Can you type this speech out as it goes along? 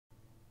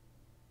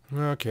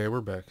Okay,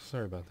 we're back.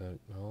 Sorry about that.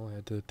 Well, I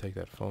had to take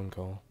that phone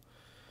call.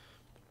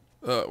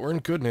 We're in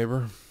good,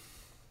 neighbor.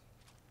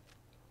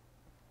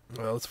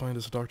 Well, let's find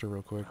us a doctor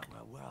real quick.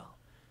 Well.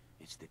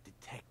 It's the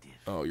detective.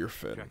 Oh, you're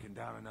Finn. Tracking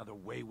down another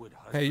wayward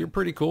husband. Hey, you're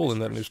pretty cool in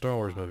that new Star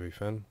Wars movie,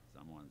 Finn.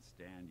 Someone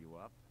stand you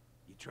up?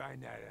 You trying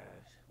that,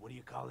 what do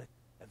you call it?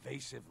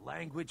 Evasive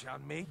language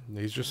on me?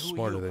 He's just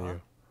smarter than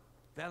you.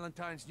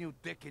 Valentine's new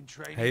dick in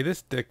training? Hey,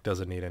 this dick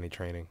doesn't need any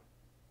training.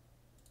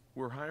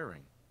 We're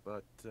hiring,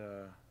 but,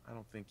 I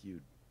don't think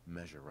you'd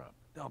measure up.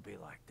 Don't be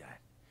like that.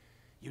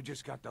 You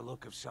just got the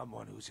look of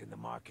someone who's in the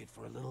market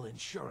for a little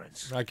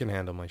insurance. I can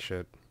handle my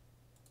shit.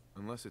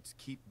 Unless it's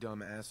keep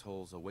dumb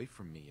assholes away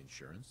from me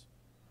insurance.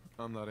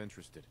 I'm not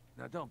interested.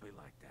 Now don't be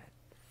like that.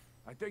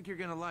 I think you're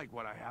gonna like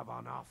what I have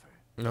on offer.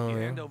 No, you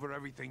yeah. hand over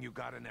everything you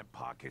got in them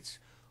pockets,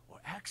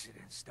 or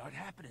accidents start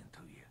happening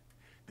to you.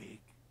 Big,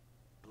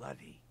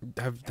 bloody.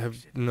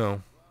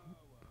 No.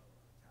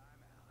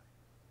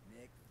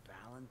 Nick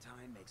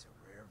Valentine makes a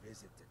rare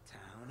visit to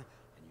town,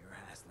 and you're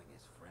hassling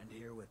his friend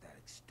here with that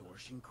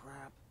extortion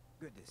crap?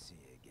 Good to see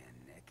you again,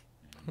 Nick.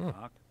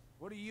 Doc?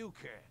 What do you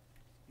care?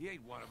 He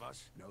ain't one of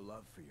us. No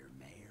love for your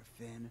mayor,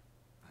 Finn?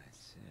 I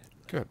said...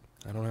 Good.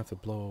 I don't have to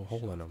blow a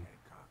hole in him.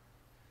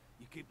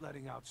 You keep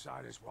letting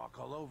outsiders walk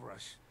all over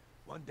us.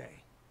 One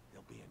day,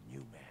 there'll be a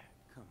new mayor.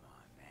 Come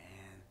on,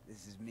 man.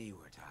 This is me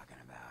we're talking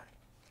about.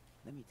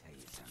 Let me tell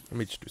you something. Let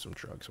me just do some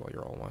drugs while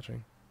you're all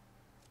watching.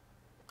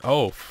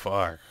 Oh,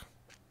 fuck.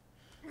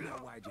 Now,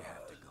 why'd you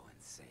have to go and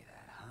say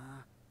that,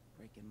 huh?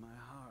 Breaking my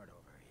heart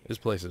over here. This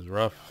place is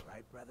rough. All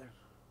right, brother?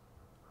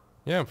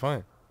 Yeah, I'm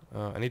fine.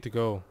 I need to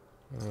go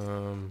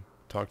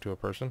talk to a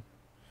person.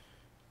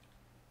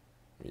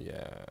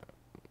 Yeah.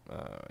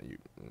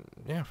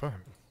 Yeah, fine.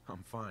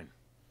 I'm fine.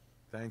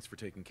 Thanks for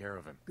taking care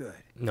of him. Good.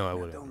 No, I Now,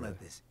 wouldn't. don't Really. let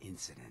this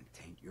incident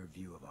taint your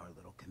view of our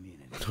little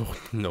community.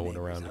 No one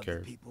Neighbors around of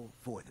cares. The people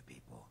for the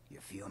people.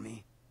 You feel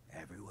me?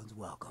 Everyone's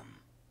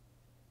welcome.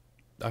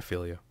 I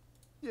feel you.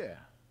 Yeah,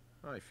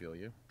 I feel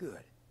you.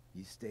 Good.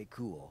 You stay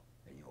cool,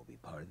 and you'll be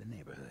part of the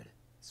neighborhood.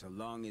 So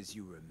long as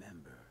you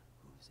remember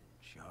who's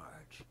in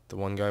charge. The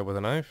one guy with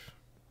a knife?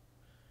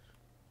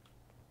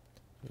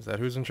 Is that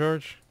who's in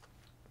charge?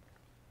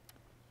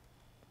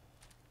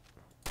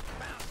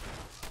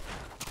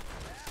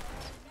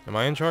 Am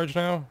I in charge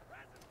now?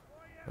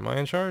 Am I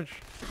in charge?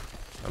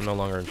 I'm no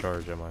longer in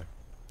charge, am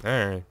I?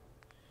 Alright.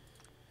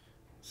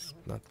 It's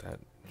not that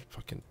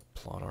fucking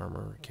plot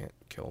armor. Can't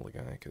kill the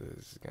guy because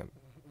he's got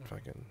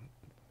fucking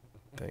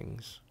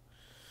things.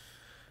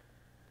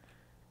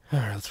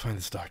 Alright, let's find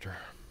this doctor.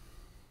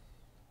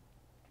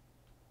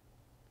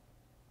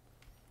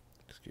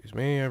 Excuse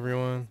me,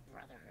 everyone.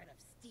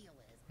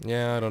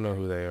 Yeah, I don't know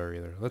who they are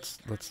either. Let's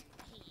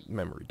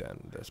memory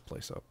den this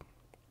place up.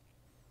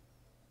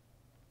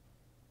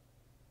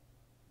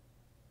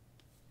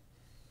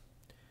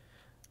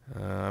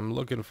 I'm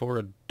looking for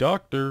a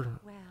doctor.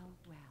 Well,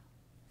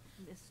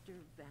 Mr.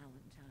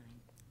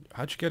 Valentine.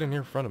 How'd you get in here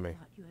in front of me? I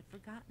thought you had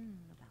forgotten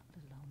about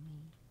little old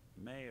me.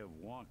 May have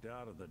walked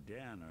out of the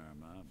den,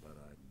 Irma, but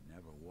I'd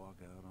never walk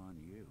out on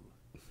you.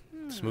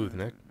 Smooth,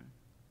 Nick.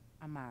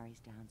 Amari's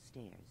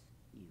downstairs,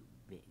 you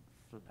big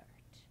flirt.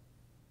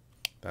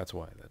 That's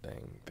why the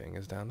dang thing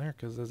is down there,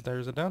 because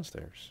there's a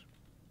downstairs.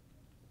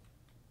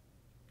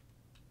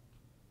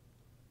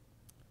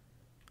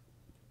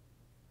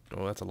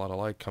 Oh, that's a lot of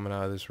light coming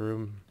out of this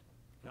room.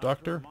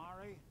 Doctor?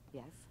 Amari?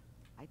 Yes,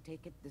 I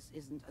take it this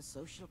isn't a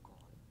social call.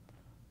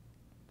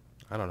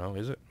 I don't know,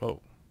 is it? Oh.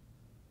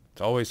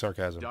 It's always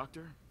sarcasm.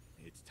 Doctor,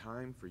 it's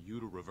time for you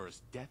to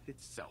reverse death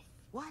itself.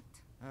 What?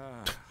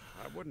 I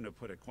wouldn't have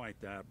put it quite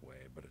that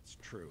way, but it's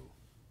true.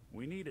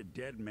 We need a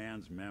dead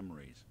man's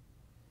memories.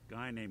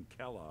 Guy named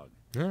Kellogg.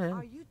 Are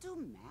Alright. you two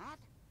mad?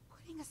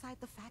 Putting aside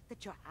the fact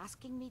that you're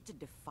asking me to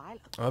defile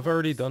a I've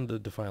already corpse, done the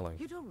defiling.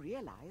 You don't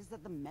realize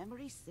that the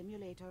memory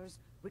simulators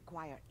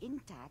require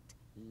intact,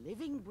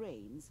 living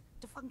brains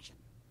to function.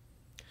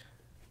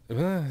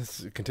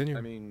 Continue.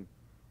 I mean,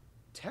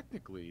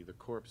 technically, the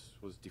corpse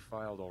was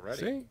defiled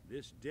already. See?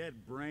 This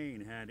dead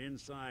brain had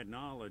inside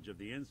knowledge of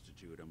the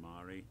Institute,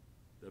 Amari.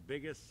 The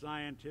biggest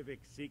scientific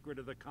secret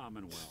of the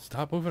Commonwealth.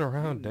 Stop moving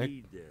around, You Nick.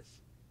 need this,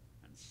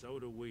 and so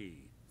do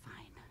we. Fine.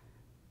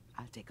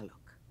 I'll take a look.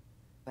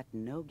 But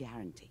no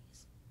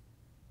guarantees.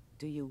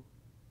 Do you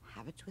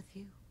have it with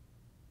you?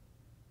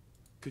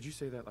 Could you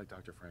say that like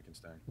Dr.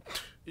 Frankenstein?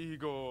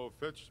 Ego,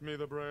 fetch me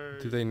the brain.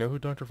 Do they know who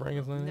Dr.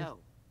 Frankenstein is? No,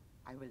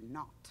 I will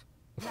not.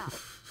 Now,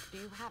 do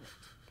you have it?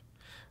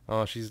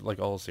 Oh, she's like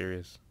all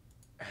serious.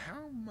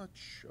 How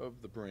much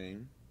of the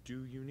brain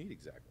do you need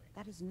exactly?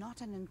 That is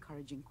not an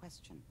encouraging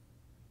question.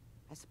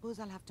 I suppose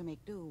I'll have to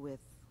make do with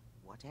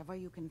whatever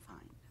you can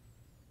find.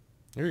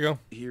 Here you go.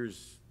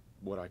 Here's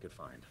what I could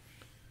find.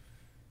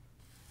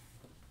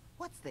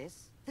 What's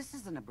this? This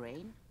isn't a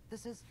brain.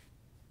 This is...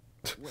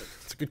 Wait.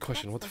 It's a good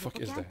question. What the That's fuck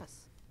is that?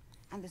 hippocampus.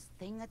 And this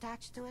thing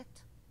attached to it?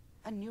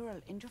 A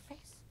neural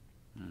interface?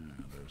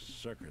 Those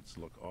circuits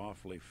look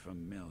awfully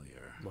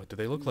familiar. What do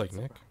they look like,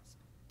 Nick? Surprised.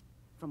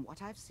 From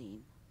what I've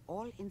seen,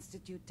 all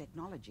Institute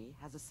technology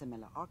has a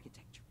similar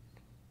architecture.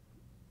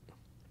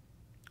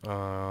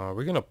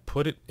 We're gonna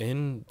put it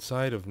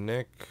inside of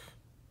Nick.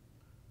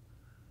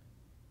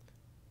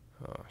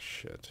 Oh,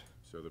 shit.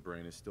 So the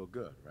brain is still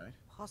good, right?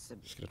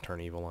 Possibly. It's gonna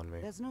turn evil on me.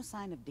 There's no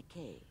sign of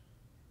decay,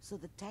 so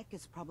the tech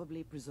is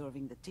probably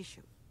preserving the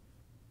tissue,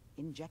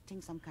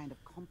 injecting some kind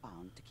of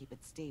compound to keep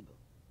it stable.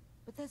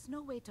 But there's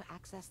no way to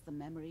access the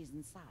memories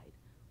inside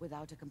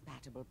without a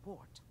compatible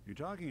port. You're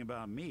talking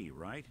about me,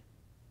 right?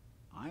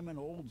 I'm an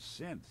old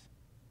synth.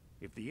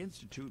 If the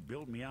Institute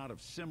built me out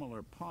of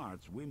similar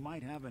parts, we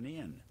might have an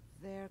in.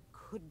 There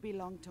could be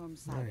long-term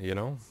side effects. You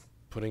know,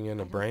 putting in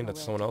I a don't brain know that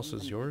where someone to else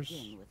is even yours?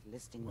 begin with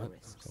listing the What?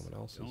 risks. Someone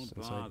else is Don't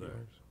inside bother.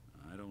 yours?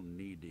 I don't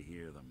need to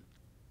hear them.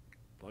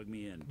 Plug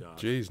me in, Doc.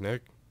 Jeez,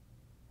 Nick.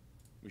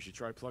 We should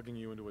try plugging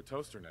you into a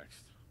toaster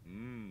next.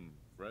 Mmm,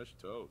 fresh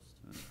toast.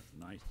 It's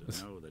nice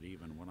to know that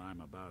even when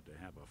I'm about to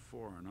have a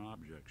foreign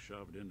object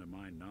shoved into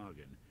my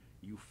noggin,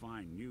 you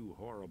find new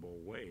horrible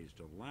ways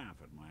to laugh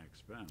at my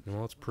expense.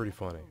 Well, it's pretty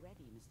funny. Whenever you're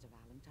ready, Mr.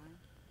 Valentine.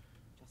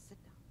 Just sit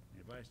down.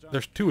 If I start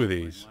There's two of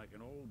feeling these. like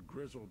an old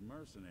grizzled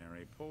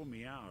mercenary, pull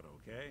me out,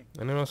 okay?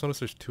 And then also notice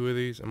there's two of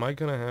these. Am I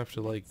gonna have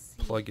to, like,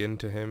 plug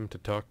into him to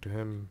talk to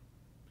him?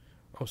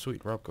 Oh,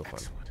 sweet. Robco fun.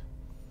 Excellent.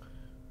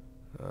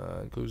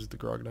 Includes the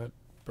Grognut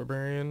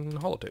Barbarian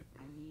holotape.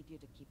 I need you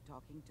to keep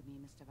talking to me,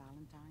 Mr.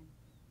 Valentine.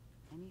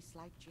 Any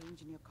slight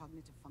change in your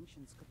cognitive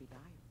functions could be dire.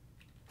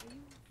 Are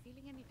you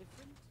feeling any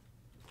different?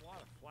 There's a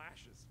lot of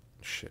flashes.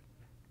 Shit.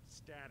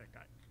 Static.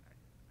 I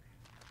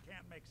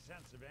can't make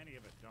sense of any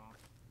of it, Doc.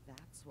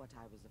 That's what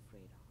I was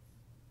afraid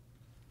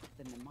of.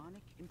 The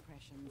mnemonic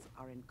impressions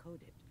are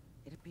encoded.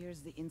 It appears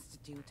the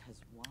Institute has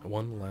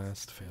One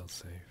last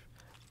failsafe.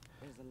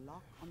 There's a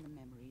lock on the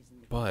memories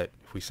in the But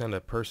if we send a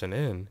person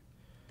in,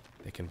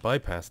 they can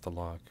bypass the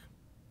lock.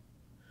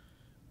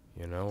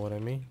 You know what I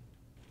mean?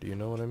 Do you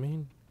know what I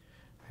mean?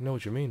 I know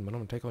what you mean, but I'm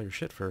gonna take all your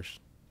shit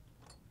first.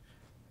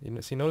 You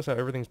know, see, notice how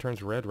everything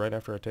turns red right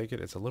after I take it?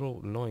 It's a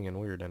little annoying and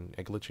weird and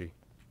glitchy.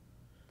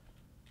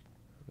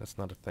 That's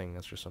not a thing,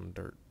 that's just some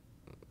dirt.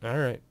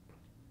 Alright.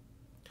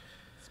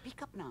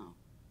 Speak up now.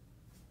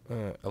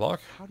 A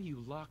lock? How do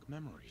you lock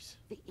memories?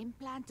 The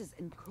implant is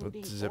With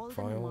encoding zip all the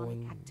file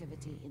mnemonic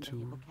activity in the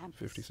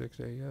hippocampus. 256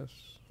 AS.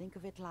 Think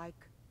of it like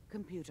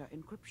computer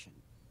encryption.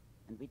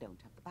 And we don't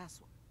have the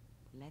password.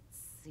 Let's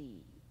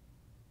see.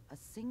 A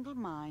single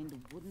mind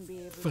wouldn't be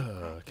able to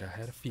Fuck, crack I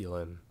had a it.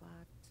 feeling. But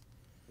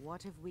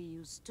what if we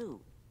use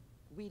two?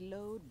 We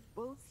load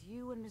both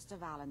you and Mr.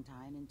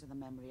 Valentine into the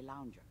memory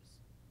loungers.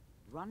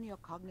 Run your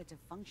cognitive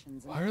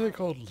functions. Why are they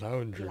called You'll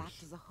loungers?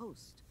 act as a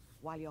host,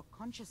 while your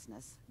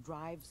consciousness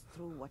drives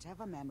through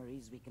whatever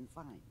memories we can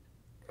find.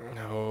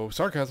 No,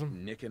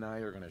 sarcasm. Nick and I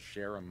are gonna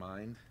share a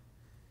mind?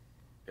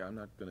 Yeah, I'm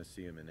not gonna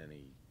see him in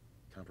any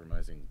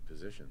compromising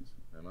positions,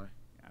 am I?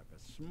 If a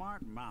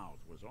smart mouth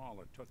was all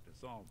it took to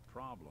solve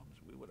problems,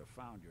 we would have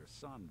found your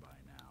son by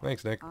now.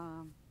 Thanks, Nick.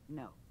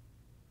 No.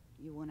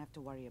 You won't have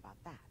to worry about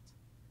that.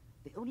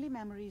 The only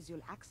memories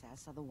you'll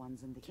access are the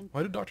ones in the implant.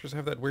 Why do doctors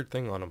have that weird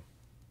thing on them?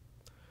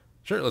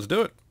 Sure, let's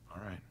do it.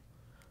 All right,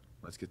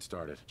 let's get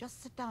started.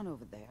 Just sit down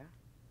over there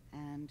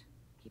and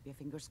keep your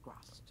fingers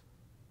crossed.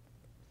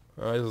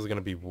 This is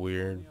gonna be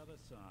weird. On the other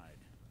side.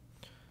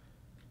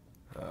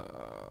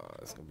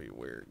 It's gonna be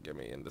weird. Get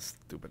me in this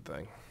stupid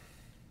thing.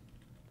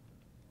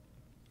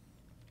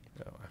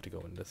 No, I have to go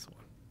in this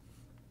one.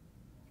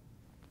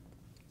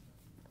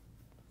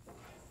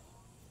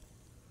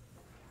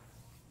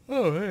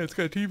 Oh, hey, it's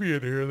got a TV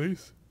in here at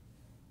least.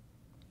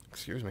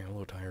 Excuse me, I'm a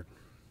little tired.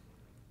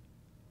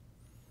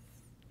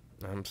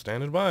 I'm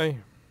standing by.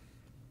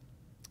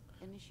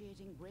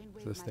 Initiating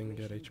brainwave Does this thing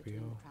get migration between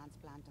HBO? the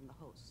transplant and the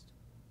host.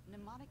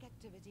 Mnemonic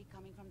activity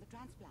coming from the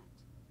transplant.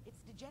 It's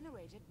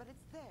degenerated, but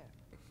it's there.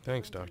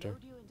 Thanks, We're going to Doctor.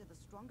 load you into the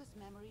strongest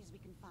memories we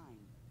can find.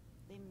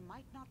 They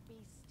might not be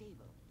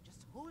stable.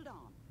 Just hold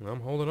on. I'm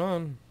holding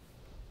on.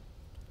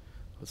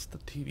 What's the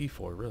TV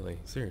for, really?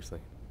 Seriously.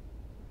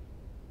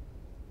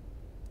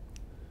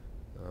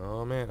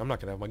 Oh, man. I'm not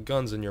gonna have my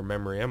guns in your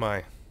memory, am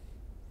I?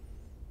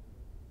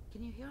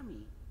 Can you hear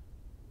me?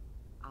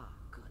 Ah,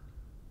 good.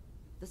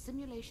 The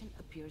simulation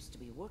appears to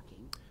be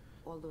working,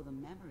 although the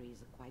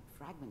memories are quite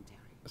fragmentary.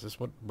 Is this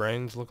what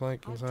brains look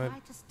like I'll inside? try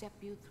to step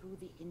you through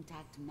the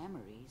intact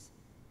memories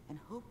and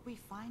hope we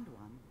find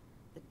one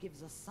that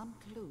gives us some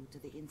clue to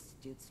the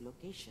Institute's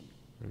location.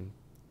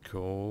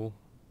 Cool.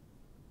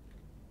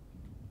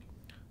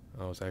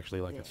 Oh, it's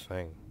actually like a There.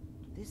 thing.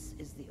 This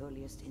is the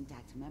earliest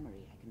intact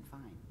memory I can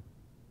find.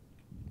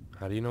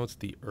 How do you know it's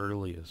the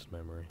earliest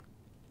memory?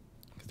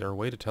 Is there a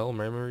way to tell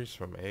memories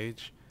from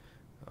age?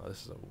 Oh,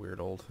 this is a weird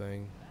old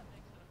thing.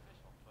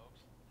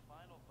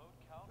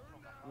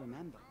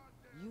 Remember,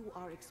 you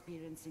are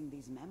experiencing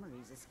these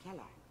memories as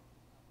Kellogg.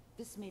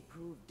 This may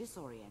prove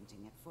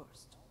disorienting at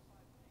first.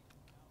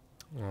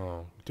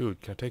 Oh,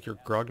 dude, can I take your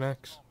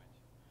grognecks?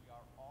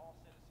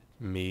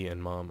 Me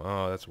and Mom.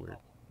 Oh, that's weird.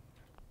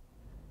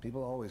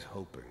 People always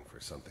hoping for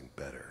something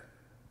better.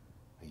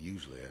 They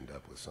usually end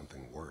up with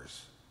something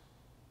worse.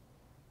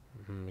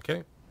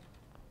 Okay.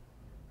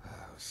 I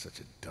was such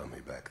a dummy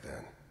back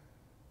then.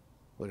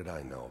 What did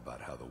I know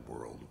about how the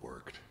world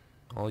worked?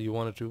 All you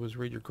wanted to do was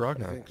read your I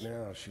think grognocks.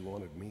 now she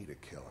wanted me to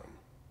kill him.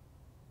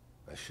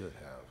 I should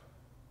have.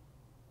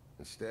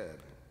 Instead,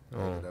 I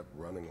ended up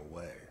running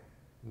away.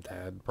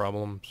 Dad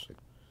problems.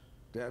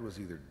 Dad was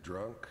either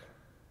drunk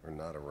or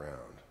not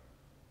around.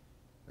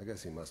 I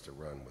guess he must have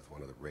run with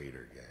one of the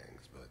raider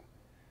gangs, but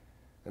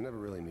I never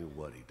really knew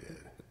what he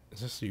did.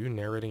 Is this you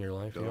narrating your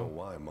life, Don't know yo?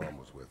 why Mom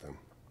was with him.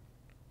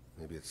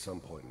 Maybe at some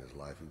point in his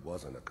life he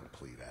wasn't a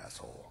complete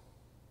asshole.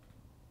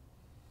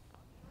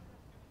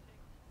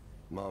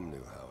 Mom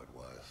knew how it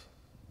was.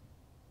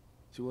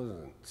 She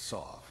wasn't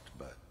soft,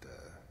 but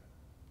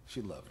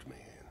she loved me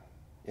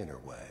in her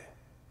way.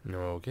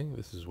 Okay,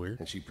 this is weird.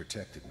 And she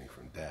protected me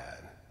from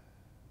Dad.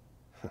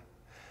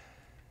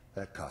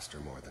 That cost her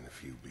more than a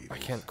few beatings. I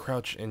can't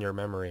crouch in your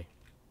memory.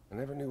 I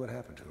never knew what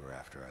happened to her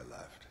after I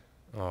left.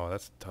 Oh,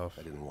 that's tough.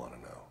 I didn't want to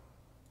know.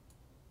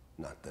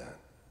 Not then.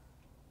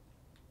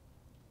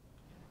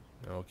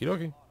 Okie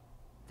dokie.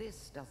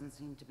 This doesn't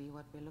seem to be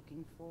what we're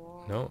looking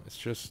for. No, it's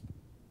just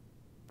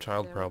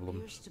child There problems.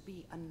 appears to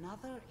be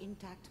another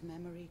intact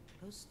memory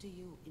close to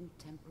you in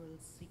temporal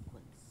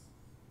sequence.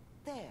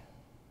 There.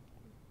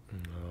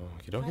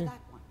 Okie Try dokie.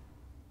 that one.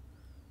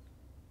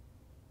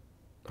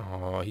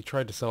 Oh, he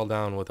tried to settle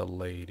down with a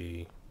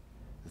lady.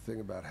 The thing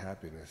about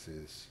happiness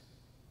is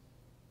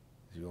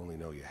you only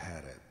know you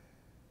had it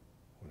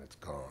when it's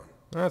gone.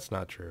 That's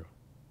not true.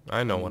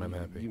 I know when I'm You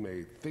happy.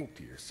 may think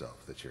to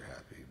yourself that you're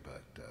happy,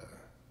 but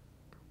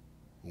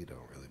you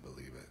don't really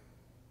believe it.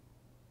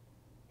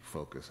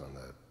 Focus on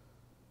the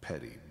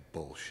petty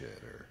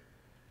bullshit or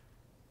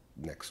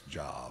next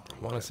job.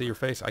 I want to see your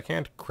face. I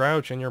can't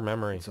crouch in your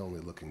memory. It's only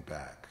looking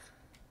back.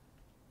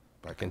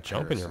 By I can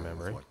jump in your comparison with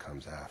memory. What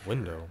comes after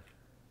Window.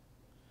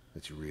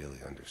 that you really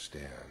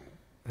understand.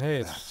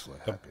 Hey, That's it's what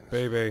a happiness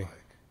baby. feels like.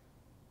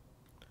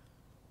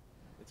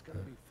 It's gonna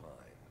be fine.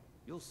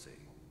 You'll see.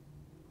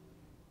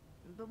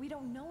 But we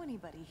don't know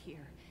anybody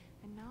here.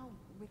 And now,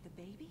 with the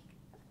baby?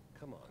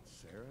 Come on,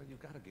 Sarah. You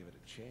gotta give it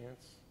a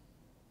chance.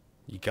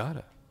 You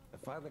gotta. I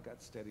finally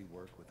got steady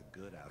work with a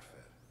good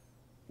outfit.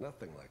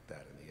 Nothing like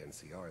that in the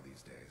NCR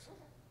these days.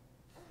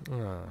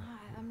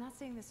 I'm not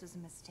saying this was a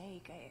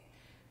mistake.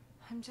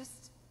 I'm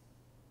just...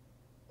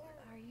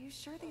 Are you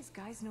sure these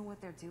guys know what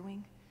they're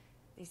doing?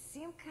 They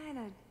seem kind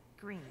of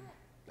green.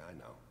 I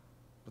know.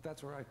 But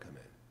that's where I come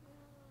in.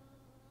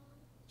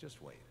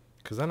 Just wait.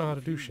 Because I know how to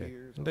In a do few shit.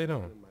 years, And they I'll be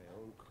don't. in my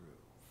own crew.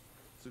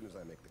 As soon as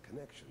I make the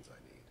connections I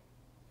need.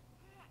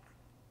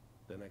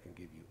 Then I can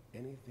give you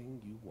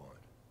anything you want.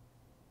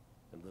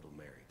 And little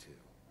Mary, too.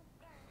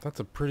 That's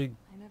a pretty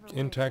I never worried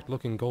intact about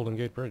looking Golden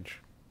Gate Bridge.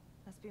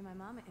 Must be my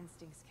mama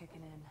instincts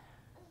kicking in.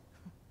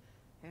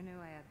 Who knew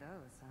I had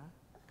those,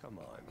 huh? Come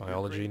on.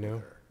 Biology you're great knew.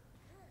 with her.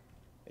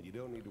 And you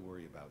don't need to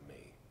worry about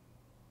me.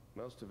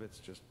 Most of it's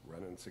just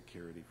running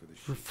security for the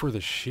sheep. For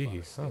the she. Not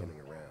Oh, standing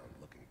around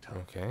looking tough.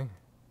 okay.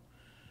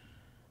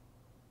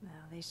 Well,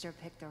 they sure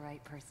picked the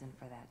right person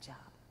for that job.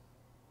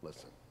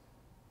 Listen.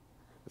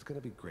 It's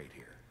gonna be great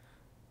here.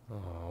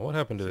 Oh, what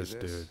happened to See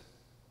this dude?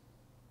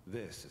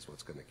 This is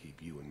what's gonna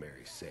keep you and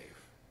Mary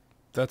safe.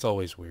 That's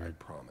always I weird.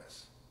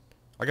 promise.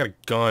 I got a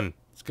gun.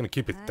 It's gonna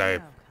keep it I safe.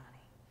 know,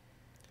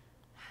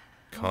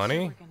 Connie. I'm sure Connie?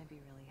 we're gonna be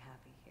really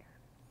happy here.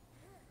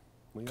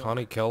 We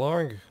Connie are.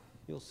 Kellogg?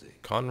 You'll see.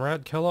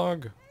 Conrad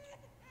Kellogg?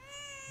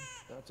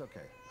 That's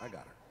okay. I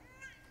got her.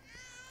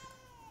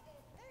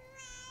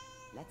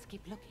 Let's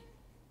keep looking.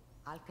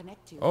 I'll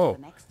connect you Oh,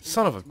 to the next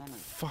son of a... intact memory.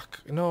 Fuck,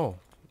 no.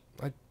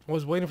 I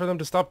was waiting for them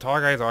to stop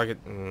talking so I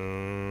could...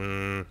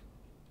 Can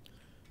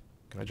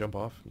I jump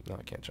off? No,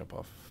 I can't jump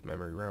off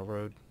Memory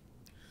Railroad.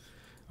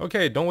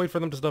 Okay, don't wait for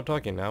them to stop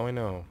talking. Now I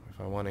know if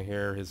I want to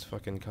hear his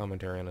fucking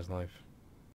commentary on his life.